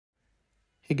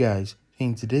Hey guys,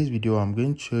 in today's video I'm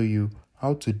going to show you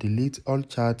how to delete all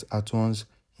chats at once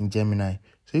in Gemini.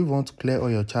 So if you want to clear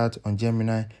all your chats on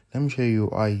Gemini, let me show you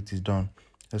how it is done.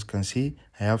 As you can see,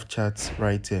 I have chats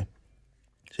right here.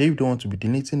 So if you don't want to be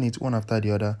deleting it one after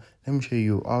the other, let me show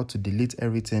you how to delete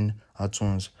everything at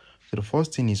once. So the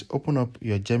first thing is open up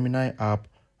your Gemini app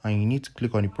and you need to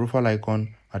click on the profile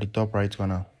icon at the top right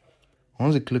corner.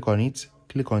 Once you click on it,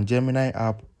 click on Gemini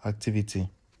app activity.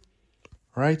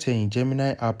 Right here in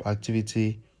Gemini app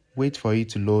activity, wait for it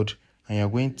to load and you're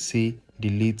going to see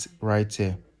delete right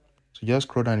here. So just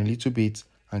scroll down a little bit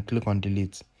and click on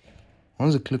delete.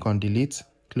 Once you click on delete,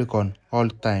 click on all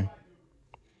time.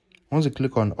 Once you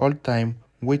click on all time,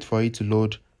 wait for it to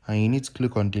load and you need to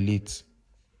click on delete.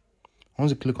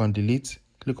 Once you click on delete,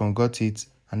 click on got it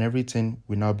and everything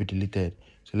will now be deleted.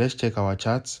 So let's check our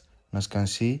chats. And as you can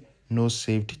see, no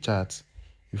saved chats.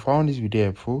 If you found this video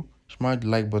helpful, smash the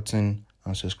like button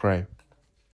and subscribe.